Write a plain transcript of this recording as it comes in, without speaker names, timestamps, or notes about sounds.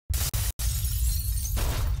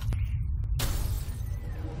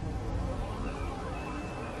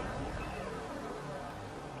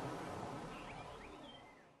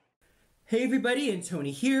Hey everybody, and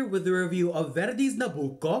Tony here with a review of Verdi's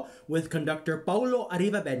Nabucco with conductor Paolo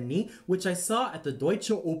Arrivabenni, which I saw at the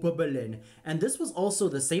Deutsche Oper Berlin. And this was also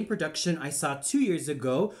the same production I saw 2 years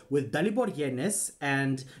ago with Dalibor Jenis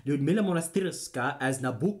and Liudmyla Monastryska as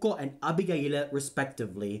Nabucco and Abigail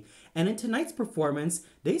respectively. And in tonight's performance,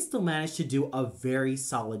 they still managed to do a very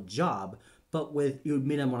solid job, but with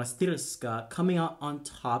Liudmyla Monastryska coming out on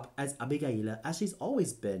top as Abigail, as she's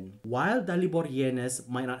always been. While Dalibor Jenis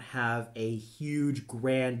might not have a huge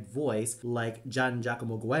grand voice like Gian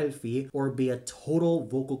Giacomo Guelfi or be a total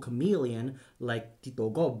vocal chameleon like Tito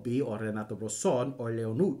Gobbi or Renato Brosson or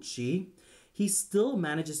Leonucci, he still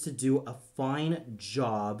manages to do a fine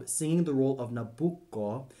job singing the role of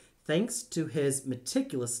Nabucco thanks to his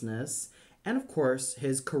meticulousness and of course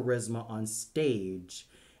his charisma on stage.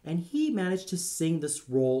 And he managed to sing this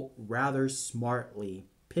role rather smartly,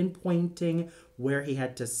 pinpointing where he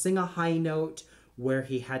had to sing a high note, where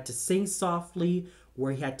he had to sing softly,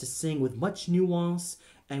 where he had to sing with much nuance,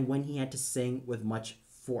 and when he had to sing with much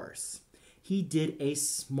force. He did a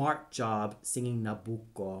smart job singing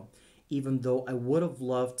Nabucco, even though I would have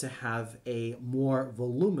loved to have a more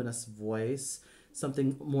voluminous voice,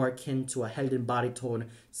 something more akin to a Helden baritone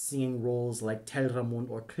singing roles like Telramund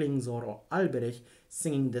or Klingsor or Alberich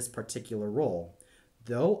singing this particular role.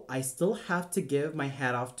 Though I still have to give my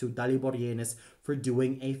hat off to Dalibor Jenis for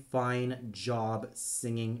doing a fine job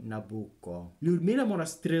singing Nabucco. Liudmyla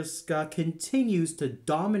Monastryska continues to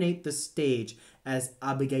dominate the stage as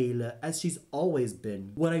Abigail, as she's always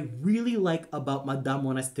been. What I really like about Madame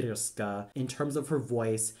Monastryska in terms of her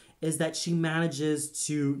voice is that she manages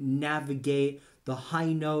to navigate the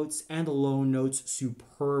high notes and the low notes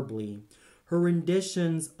superbly. Her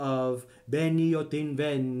renditions of Veni o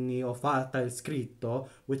t'invenni o fatal scritto,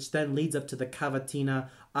 which then leads up to the cavatina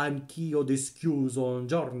Anch'io dischiuso un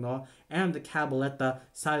giorno and the cabaletta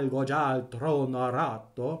Salgo già al trono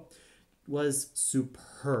arato, was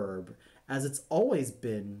superb, as it's always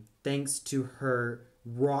been, thanks to her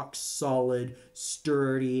rock-solid,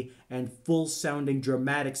 sturdy, and full-sounding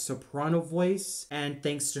dramatic soprano voice, and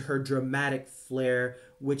thanks to her dramatic flair,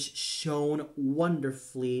 which shone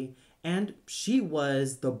wonderfully. And she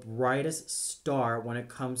was the brightest star when it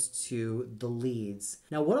comes to the leads.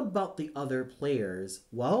 Now, what about the other players?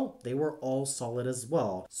 Well, they were all solid as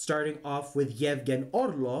well. Starting off with Ievgen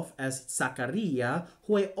Orlov as Zaccaria,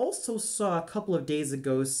 who I also saw a couple of days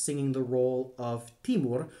ago singing the role of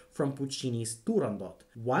Timur from Puccini's Turandot.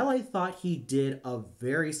 While I thought he did a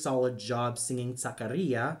very solid job singing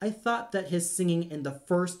Zaccaria, I thought that his singing in the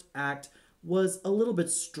first act was a little bit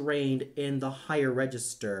strained in the higher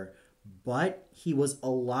register, but he was a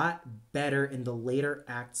lot better in the later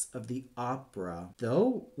acts of the opera.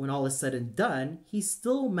 Though, when all is said and done, he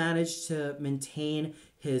still managed to maintain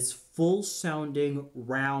his full-sounding,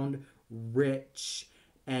 round, rich,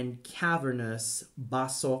 and cavernous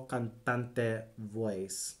basso cantante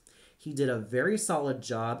voice. He did a very solid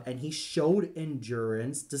job, and he showed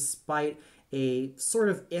endurance despite a sort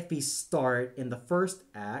of iffy start in the first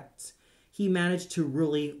act. He managed to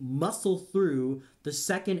really muscle through the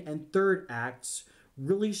second and third acts,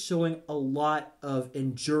 really showing a lot of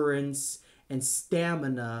endurance and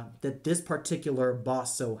stamina that this particular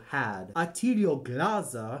basso had. Attilio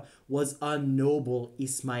Glaser was a noble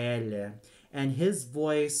Ismaele, and his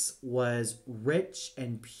voice was rich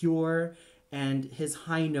and pure, and his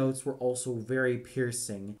high notes were also very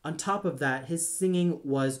piercing. On top of that, his singing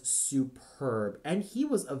was superb, and he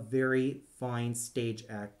was a very fine stage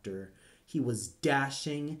actor. He was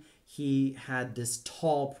dashing, he had this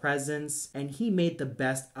tall presence, and he made the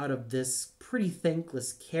best out of this pretty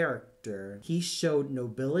thankless character. He showed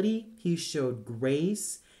nobility, he showed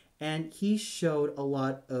grace, and he showed a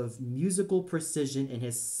lot of musical precision in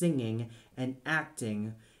his singing and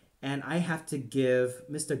acting. And I have to give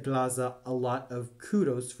Mr. Glaser a lot of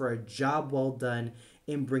kudos for a job well done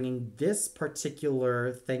in bringing this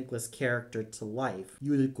particular thankless character to life.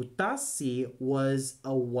 Judit Kutasi was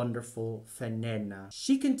a wonderful Fenena.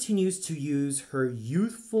 She continues to use her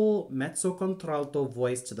youthful mezzo-contralto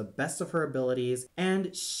voice to the best of her abilities,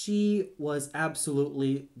 and she was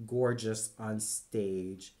absolutely gorgeous on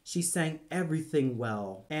stage. She sang everything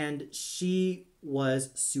well, and she was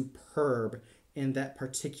superb in that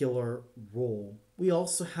particular role. We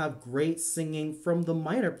also have great singing from the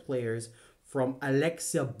minor players, from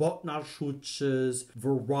Alexia Botnarchuch's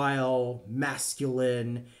virile,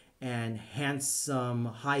 masculine, and handsome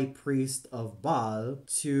high priest of Baal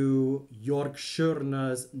to Jörg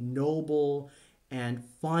Schürner's noble and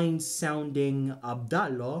fine-sounding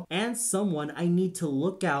Abdallo, and someone I need to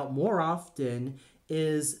look out more often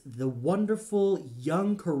is the wonderful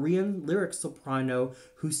young Korean lyric soprano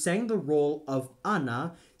who sang the role of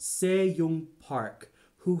Anna, Se-young Park,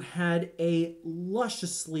 who had a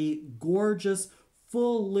lusciously gorgeous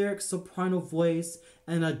full lyric soprano voice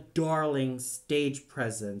and a darling stage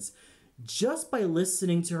presence. Just by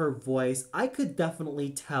listening to her voice, I could definitely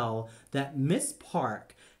tell that Miss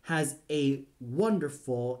Park has a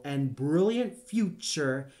wonderful and brilliant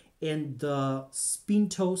future in the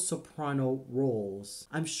spinto soprano roles.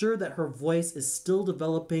 I'm sure that her voice is still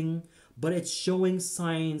developing, but it's showing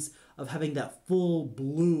signs of having that full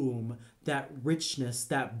bloom, that richness,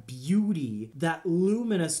 that beauty, that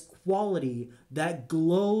luminous quality that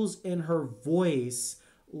glows in her voice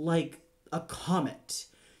like a comet.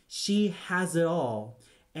 She has it all,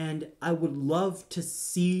 and I would love to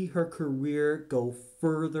see her career go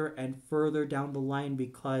further and further down the line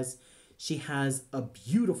because she has a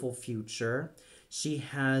beautiful future. She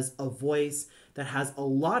has a voice that has a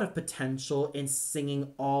lot of potential in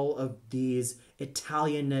singing all of these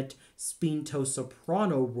Italianate spinto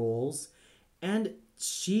soprano roles, and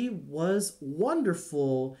she was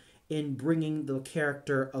wonderful in bringing the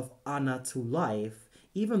character of Anna to life.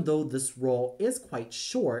 Even though this role is quite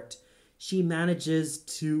short, she manages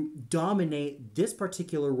to dominate this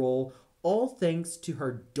particular role, all thanks to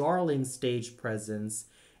her darling stage presence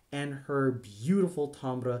and her beautiful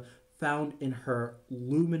timbre found in her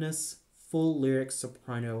luminous full lyric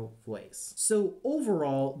soprano voice. So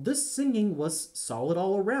overall, this singing was solid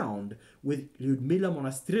all around, with Liudmyla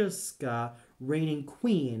Monastryska reigning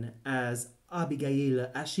queen as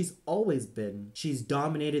Abigail, as she's always been. She's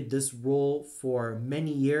dominated this role for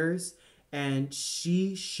many years, and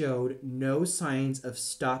she showed no signs of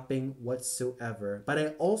stopping whatsoever. But I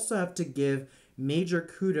also have to give major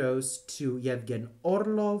kudos to Ievgen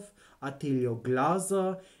Orlov, Attilio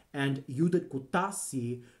Glaser, and Judit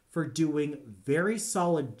Kutasi for doing very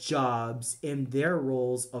solid jobs in their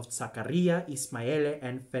roles of Zaccaria, Ismaele,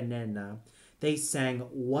 and Fenena. They sang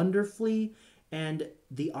wonderfully, and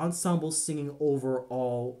the ensemble singing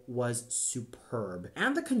overall was superb.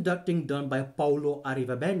 And the conducting done by Paolo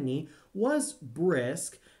Arrivabenni was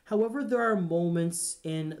brisk. However, there are moments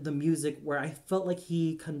in the music where I felt like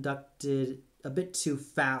he conducted a bit too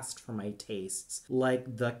fast for my tastes,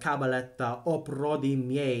 like the cabaletta O Prodi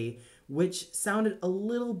Miei, which sounded a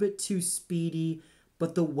little bit too speedy,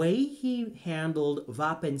 but the way he handled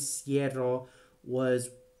Va Pensiero was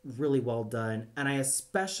really well done. And I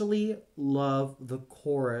especially love the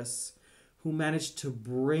chorus, who managed to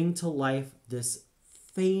bring to life this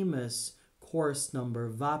famous chorus number,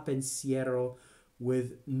 Va Pensiero,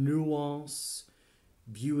 with nuance,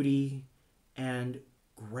 beauty, and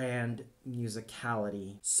grand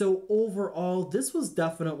musicality. So overall, this was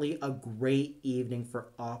definitely a great evening for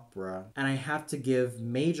opera, and I have to give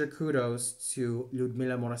major kudos to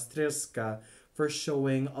Liudmyla Monastryska for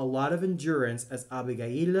showing a lot of endurance as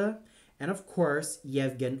Abigail, and of course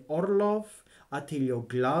Ievgen Orlov, Attilio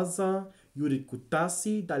Glaser, Judit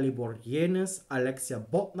Kutasi, Dalibor Jenis, Alexia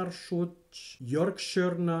Botnarchuk, Jörg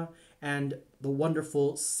Schörner, and the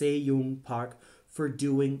wonderful Se-young Park for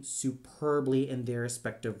doing superbly in their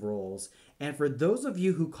respective roles. And for those of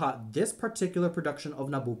you who caught this particular production of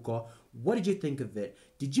Nabucco, what did you think of it?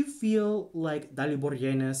 Did you feel like Dalibor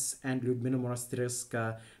Jenis and Liudmyla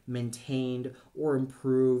Monastryska maintained or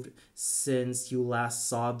improved since you last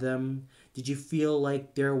saw them? Did you feel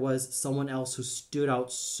like there was someone else who stood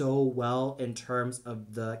out so well in terms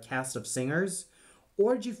of the cast of singers?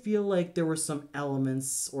 Or did you feel like there were some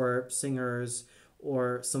elements or singers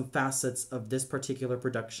or some facets of this particular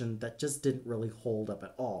production that just didn't really hold up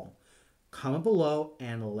at all? Comment below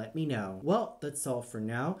and let me know. Well, that's all for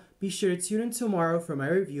now. Be sure to tune in tomorrow for my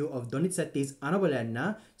review of Donizetti's Anna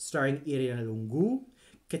Bolena, starring Irina Lungu,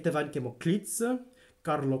 Ketevan Kemoklitz,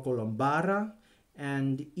 Carlo Colombara,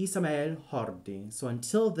 and Ismael Hordi. So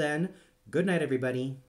until then, good night everybody.